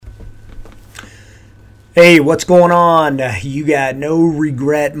Hey, what's going on? You got No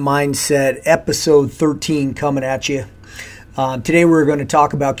Regret Mindset, episode 13 coming at you. Today we're going to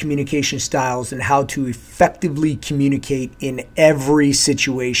talk about communication styles and how to effectively communicate in every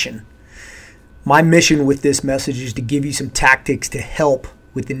situation. My mission with this message is to give you some tactics to help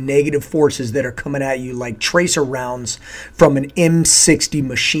with the negative forces that are coming at you like tracer rounds from an M60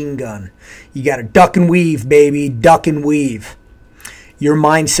 machine gun. You got to duck and weave, baby, duck and weave. Your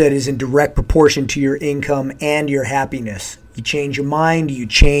mindset is in direct proportion to your income and your happiness. You change your mind, you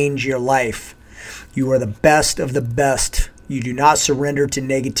change your life. You are the best of the best. You do not surrender to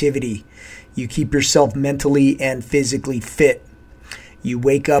negativity. You keep yourself mentally and physically fit. You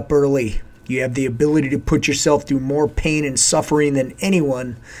wake up early. You have the ability to put yourself through more pain and suffering than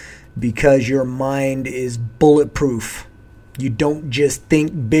anyone because your mind is bulletproof. You don't just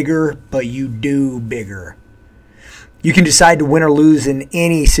think bigger, but you do bigger. You can decide to win or lose in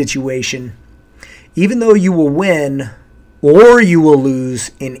any situation, even though you will win or you will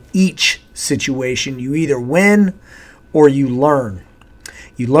lose in each situation. You either win or you learn.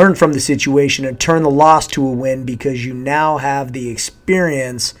 You learn from the situation and turn the loss to a win because you now have the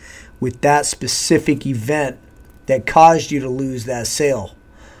experience with that specific event that caused you to lose that sale.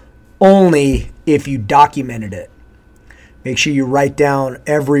 Only if you documented it. Make sure you write down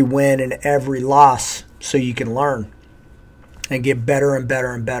every win and every loss so you can learn and get better and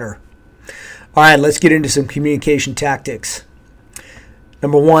better and better. All right, let's get into some communication tactics.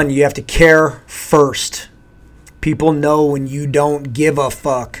 Number one, you have to care first. People know when you don't give a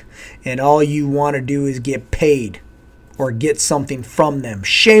fuck and all you want to do is get paid or get something from them.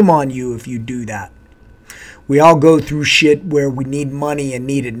 Shame on you if you do that. We all go through shit where we need money and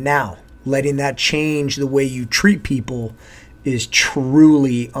need it now. Letting that change the way you treat people is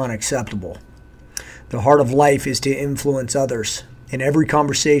truly unacceptable. The heart of life is to influence others. In every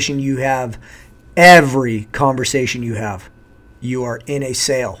conversation you have, you are in a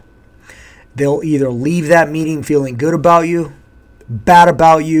sale. They'll either leave that meeting feeling good about you, bad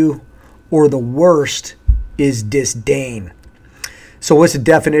about you, or the worst is disdain. So what's the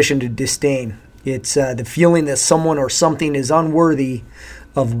definition to disdain? It's the feeling that someone or something is unworthy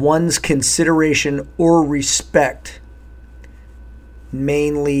of one's consideration or respect,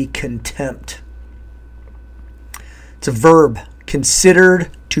 mainly contempt. It's a verb, considered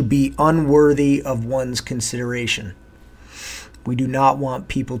to be unworthy of one's consideration. We do not want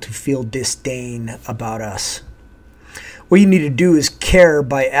people to feel disdain about us. What you need to do is care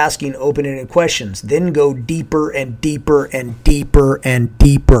by asking open-ended questions, then go deeper and deeper and deeper and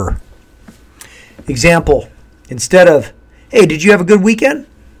deeper. Example, instead of, hey, did you have a good weekend?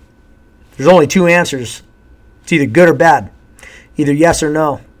 There's only two answers. It's either good or bad. Either yes or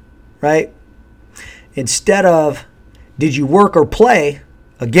no, right? Instead of, did you work or play?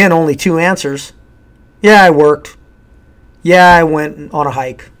 Again, only two answers. Yeah, I worked. Yeah, I went on a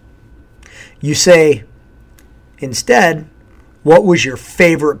hike. You say, instead, what was your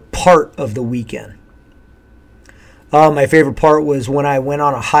favorite part of the weekend? My favorite part was when I went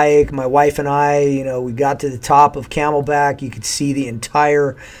on a hike. My wife and I, we got to the top of Camelback. You could see the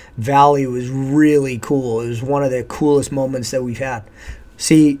entire valley. It was really cool. It was one of the coolest moments that we've had.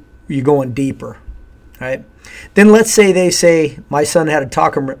 See, you're going deeper, right? Then let's say they say my son had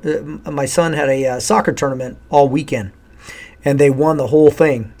a soccer tournament all weekend, and they won the whole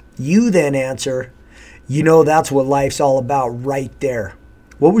thing. You then answer, that's what life's all about right there.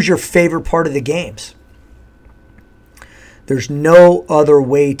 What was your favorite part of the games? There's no other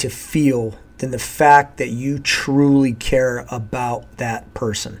way to feel than the fact that you truly care about that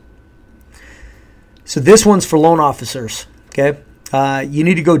person. So this one's for loan officers, okay? You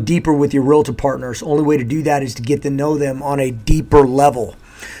need to go deeper with your realtor partners. Only way to do that is to get to know them on a deeper level.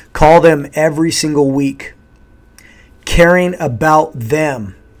 Call them every single week. Caring about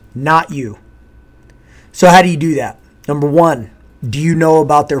them, not you. So how do you do that? Number one, do you know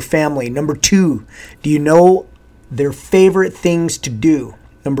about their family? Number two, do you know their favorite things to do?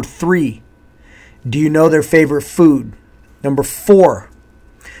 Number three, do you know their favorite food? Number four,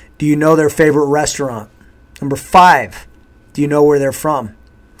 do you know their favorite restaurant? Number five, do you know where they're from?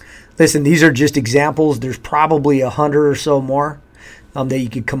 Listen, these are just examples. There's probably 100 or so more that you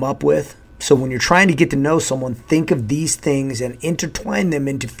could come up with. So when you're trying to get to know someone, think of these things and intertwine them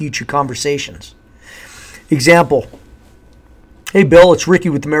into future conversations. Example, hey Bill, it's Ricky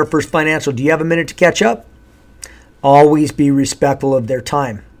with AmeriFirst Financial. Do you have a minute to catch up? Always be respectful of their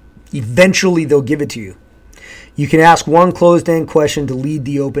time. Eventually they'll give it to you. You can ask one closed-end question to lead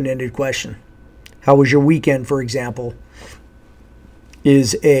the open-ended question. How was your weekend, for example,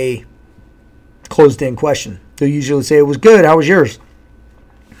 is a closed-end question. They'll usually say, it was good. How was yours?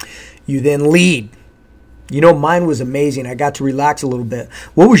 You then lead. Mine was amazing. I got to relax a little bit.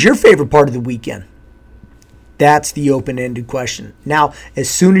 What was your favorite part of the weekend? That's the open-ended question. Now, as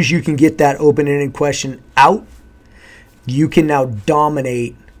soon as you can get that open-ended question out, you can now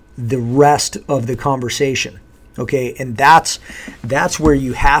dominate the rest of the conversation. Okay, and that's where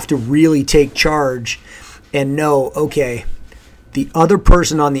you have to really take charge and know, okay, the other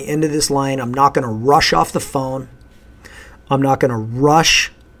person on the end of this line, I'm not going to rush off the phone. I'm not going to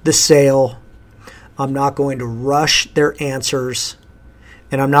rush the sale. I'm not going to rush their answers.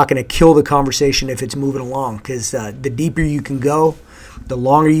 And I'm not going to kill the conversation if it's moving along, because the deeper you can go, the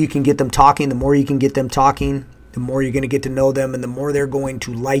longer you can get them talking, the more you can get them talking, the more you're going to get to know them, and the more they're going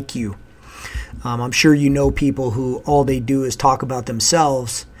to like you. I'm sure you know people who all they do is talk about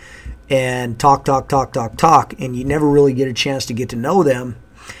themselves and talk, and you never really get a chance to get to know them.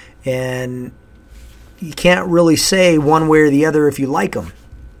 And you can't really say one way or the other if you like them.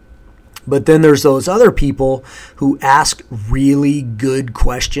 But then there's those other people who ask really good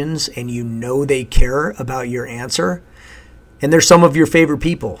questions and they care about your answer. And they're some of your favorite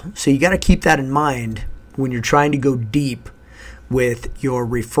people. So you got to keep that in mind when you're trying to go deep with your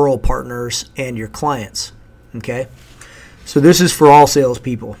referral partners and your clients. Okay? So this is for all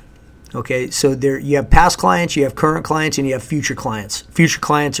salespeople. Okay? So there you have past clients, you have current clients, and you have future clients. Future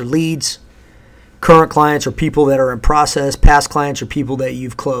clients are leads. Current clients are people that are in process. Past clients are people that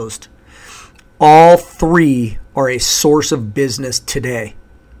you've closed. All three are a source of business today.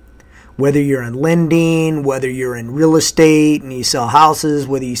 Whether you're in lending, whether you're in real estate and you sell houses,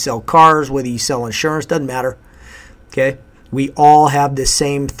 whether you sell cars, whether you sell insurance, doesn't matter. Okay? We all have the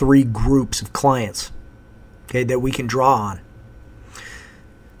same three groups of clients, okay, that we can draw on.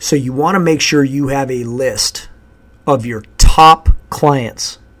 So you want to make sure you have a list of your top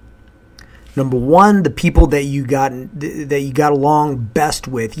clients. Number one, the people that you got along best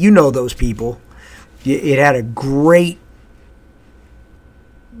with. You know those people. It had a great,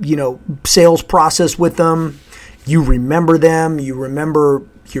 sales process with them. You remember them. You remember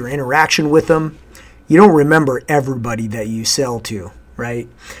your interaction with them. You don't remember everybody that you sell to, right?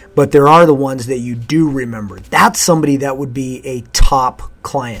 But there are the ones that you do remember. That's somebody that would be a top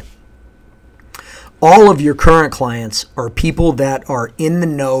client. All of your current clients are people that are in the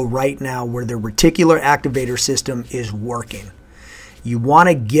know right now where their reticular activator system is working. You want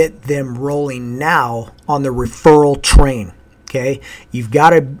to get them rolling now on the referral train, okay? You've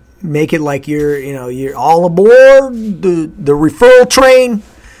got to make it like you're all aboard the referral train.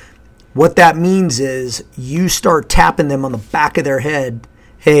 What that means is you start tapping them on the back of their head,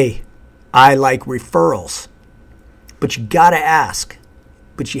 hey, I like referrals. But you got to ask.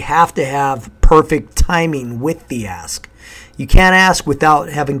 But you have to have perfect timing with the ask. You can't ask without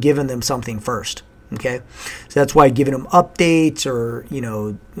having given them something first. Okay, so that's why giving them updates, or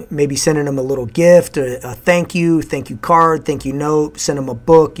maybe sending them a little gift, a thank you card, thank you note, send them a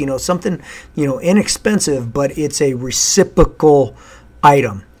book, something inexpensive, but it's a reciprocal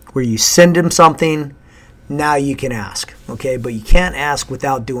item where you send them something. Now you can ask, okay, but you can't ask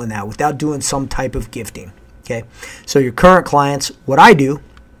without doing that, without doing some type of gifting. Okay, so your current clients, what I do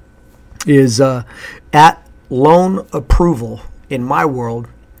is at loan approval in my world,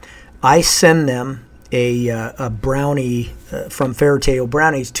 I send them a brownie from Fairytale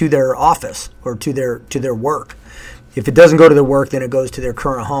Brownies to their office or to their work. If it doesn't go to their work, then it goes to their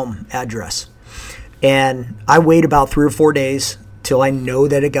current home address. And I wait about 3 or 4 days till I know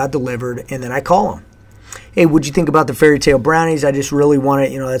that it got delivered, and then I call them. Hey, what'd you think about the Fairytale Brownies? I just really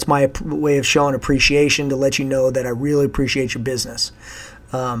want to, that's my way of showing appreciation, to let you know that I really appreciate your business.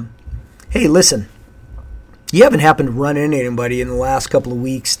 Hey, listen. You haven't happened to run into anybody in the last couple of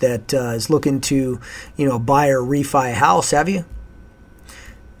weeks that is looking to, buy or refi a house, have you?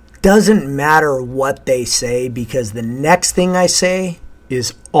 Doesn't matter what they say, because the next thing I say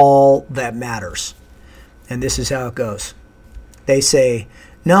is all that matters. And this is how it goes. They say,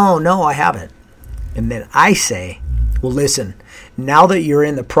 no, I haven't. And then I say, well, listen, now that you're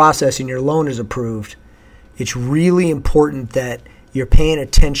in the process and your loan is approved, it's really important that you're paying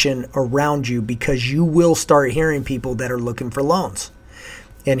attention around you, because you will start hearing people that are looking for loans.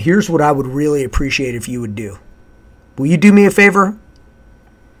 And here's what I would really appreciate if you would do. Will you do me a favor?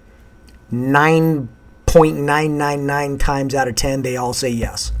 9.999 times out of 10, they all say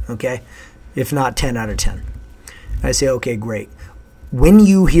yes, okay? If not 10 out of 10. I say, okay, great. When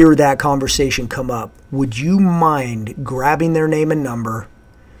you hear that conversation come up, would you mind grabbing their name and number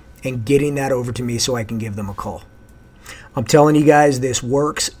and getting that over to me so I can give them a call? I'm telling you guys, this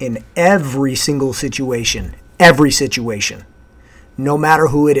works in every single situation. Every situation. No matter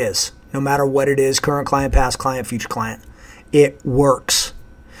who it is. No matter what it is. Current client, past client, future client. It works.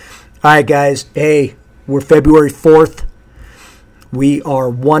 All right, guys. Hey, We're February 4th. We are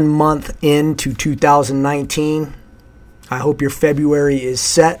 1 month into 2019. I hope your February is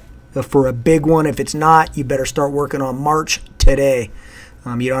set for a big one. If it's not, you better start working on March today.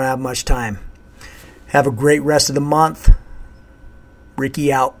 You don't have much time. Have a great rest of the month.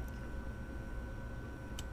 Ricky out.